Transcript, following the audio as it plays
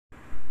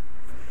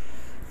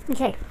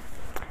Okay,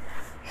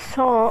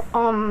 so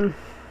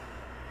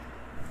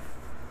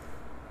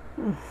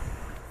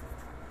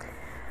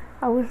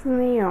I was in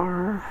the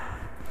ER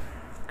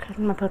because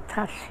my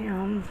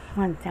potassium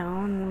went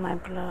down in my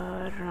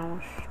blood, and I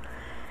was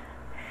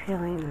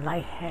feeling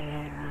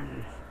lightheaded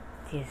and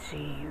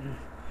dizzy, and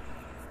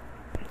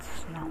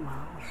it's not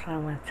well. So I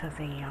went to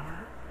the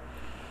ER.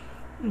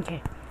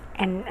 Okay,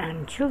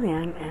 and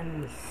Julian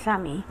and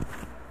Sammy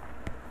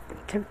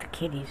took the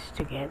kitties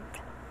to get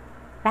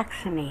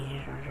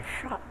vaccinated or the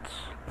shots.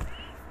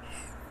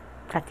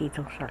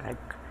 Gatitos are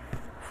like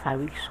 5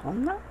 weeks old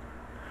now.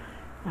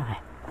 Okay,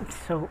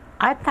 so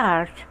I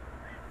thought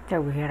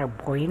that we had a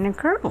boy and a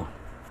girl.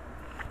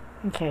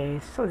 Okay,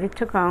 so they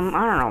took them,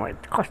 I don't know,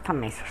 at Costa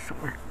Mesa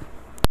somewhere.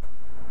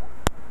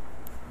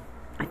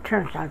 It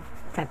turns out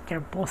that they're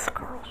both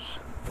girls.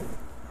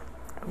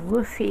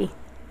 Lucy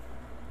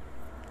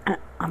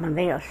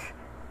Amadeus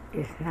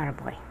is not a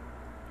boy.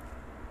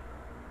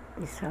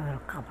 It's a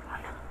little cabrón.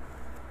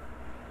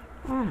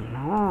 I don't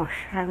know,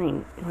 should I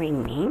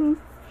rename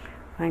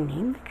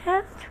the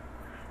cat?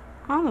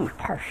 I'm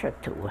partial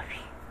to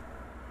Woofy.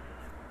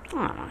 I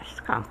don't know, it's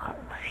gonna call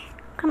Woofy.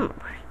 Come on,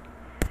 Woofy.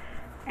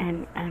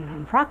 And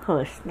Rocco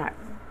is not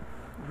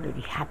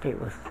really happy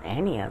with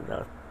any of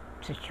the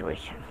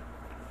situation.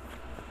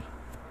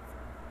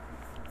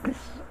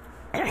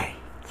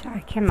 So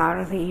I came out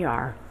of the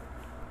ER.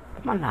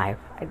 I'm alive.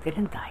 I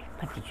didn't die.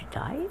 But did you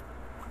die?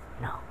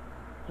 No,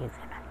 you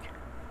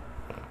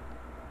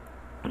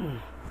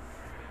didn't.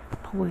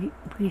 But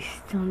we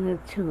still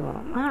need to,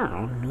 I don't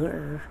know,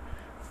 neuter,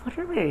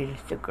 whatever it is,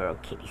 the girl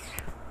kitties.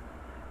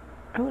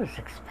 It was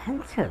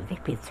expensive. They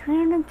paid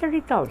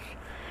 $330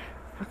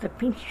 for the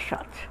pinch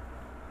shots.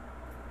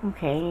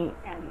 Okay,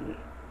 and,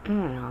 you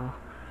know,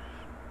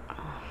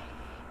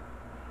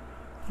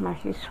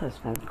 Marcy's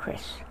husband,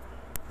 Chris,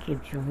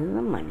 gave Julian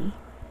the money,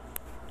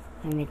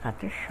 and they got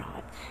their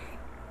shots.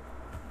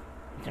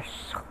 They're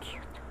so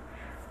cute.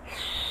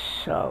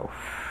 So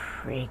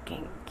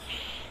freaking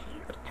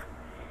cute.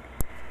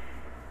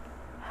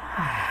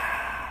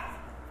 I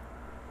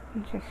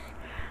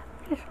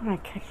just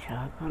want to catch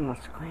up on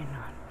what's going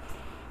on.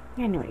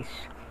 Anyways,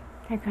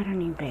 I got a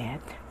new bed.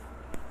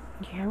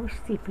 Yeah, I was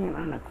sleeping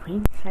on a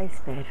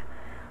queen-size bed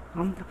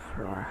on the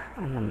floor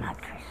on the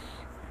mattress.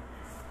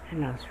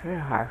 And it was very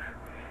hard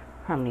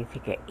for me to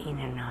get in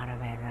and out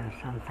of it, and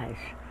sometimes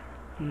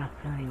I'm not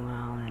feeling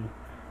well and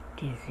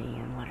dizzy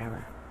and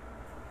whatever.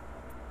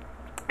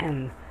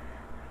 And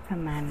the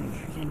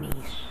manager,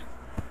 Denise,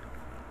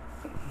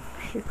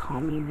 she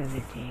called me the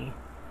other day,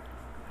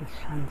 on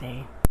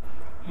Sunday,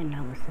 and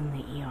I was in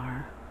the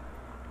ER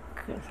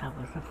because I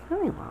wasn't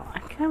feeling well. I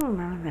can't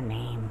remember the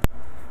name.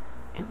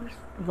 It was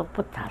low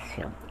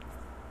potassium.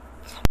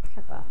 It's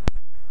like a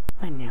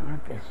venereal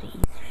disease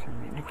or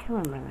something. I can't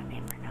remember the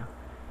name right now.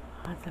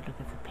 I'll have to look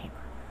at the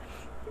paper.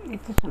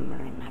 It doesn't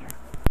really matter.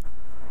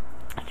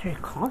 After he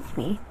calls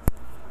me,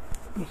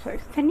 he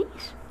says,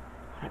 Denise.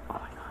 I'm like, oh my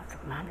God, the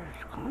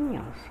manager's calling me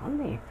on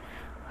Sunday.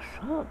 What's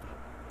up?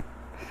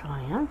 So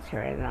I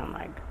answer it, and I'm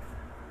like,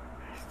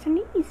 it's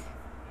Denise.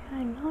 Yeah,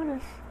 I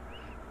noticed.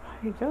 How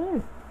you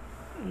doing?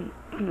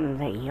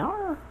 The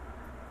ER?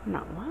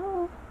 Not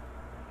well.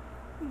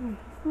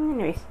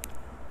 Anyways,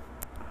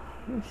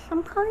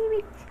 some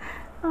colleagues,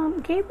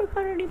 Gabriel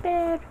got really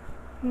bad.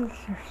 It's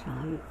her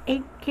son.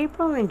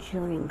 Gabriel and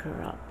Julian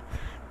grew up.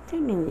 They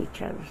knew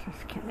each other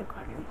since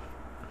kindergarten.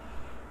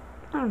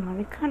 I don't know,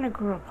 they kind of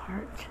grew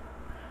apart.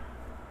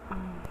 I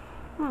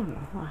don't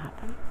know what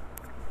happened.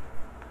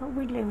 But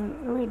we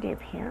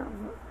live here.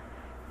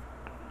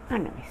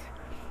 Anyways,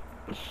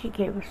 she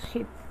gave us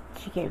a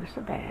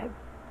bed.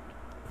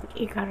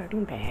 He got her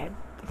in bed.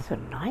 It's a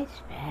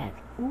nice bed.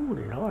 Ooh,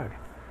 Lord.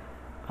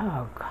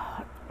 Oh,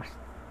 God. I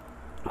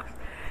was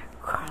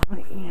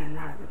crawling in and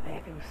out of the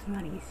bed. It was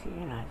not easy,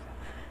 you know. I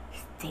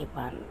stay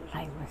on,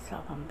 lie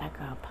myself and back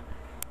up.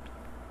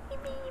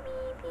 Beep, beep,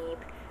 beep, beep.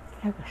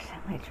 Like a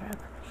semi-truck.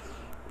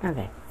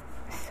 Okay.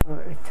 So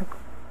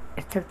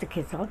it took the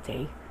kids all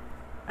day,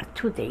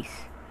 2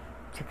 days,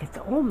 to get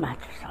the old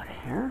mattress out of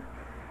here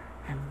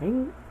and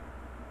bring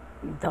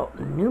the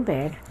new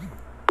bed.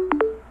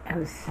 It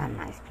was a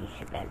nice piece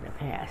of bed.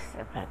 Okay, I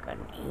slept like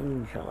an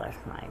angel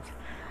last night.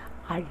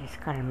 I just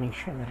gotta make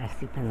sure that I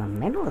sleep in the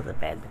middle of the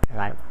bed because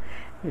I have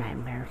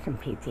nightmares and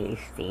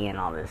PTSD and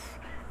all this,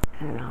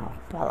 and I'll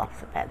fall off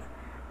the bed.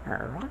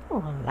 Rocco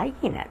was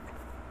liking it.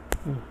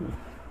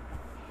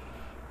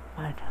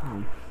 But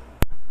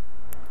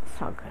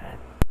it's all good.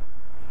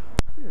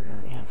 We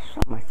really have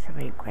so much to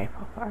be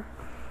grateful for.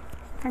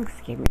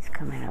 Thanksgiving's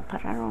coming up,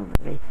 but I don't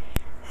really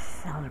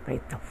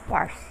celebrate the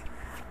farce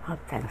of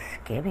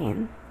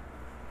Thanksgiving.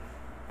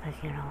 But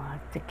you know what,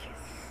 the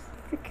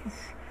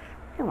kids,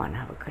 they want to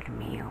have a good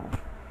meal.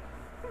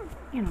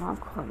 You know, I'll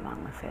go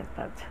along with it,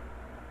 but just,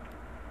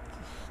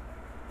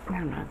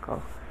 I'm not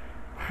go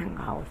hang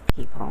out with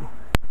people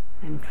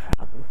and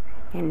travel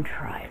and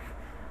drive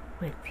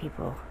with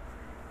people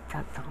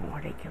that don't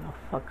really give a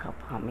fuck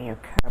about me or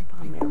care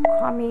about me or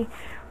call me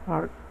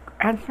or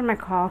answer my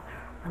call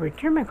or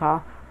return my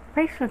call,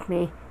 face with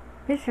me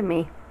Visit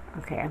me.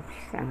 Okay,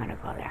 I'm gonna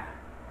go there.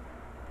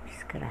 I'm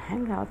just gonna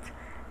hang out,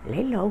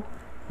 lay low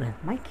with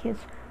my kids,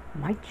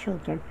 my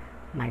children,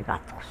 my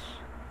gatos.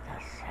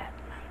 That's it,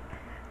 man.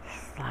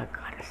 That's all I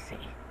gotta say.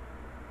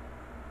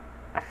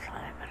 That's all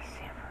I gotta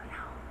say for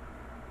now.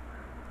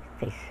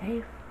 Stay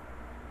safe.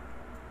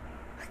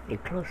 Stay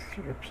close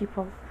to your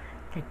people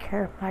that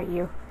care about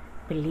you,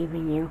 believe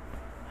in you,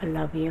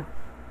 love you,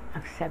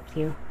 accept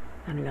you,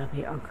 and love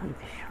you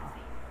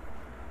unconditionally.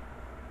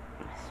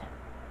 That's it.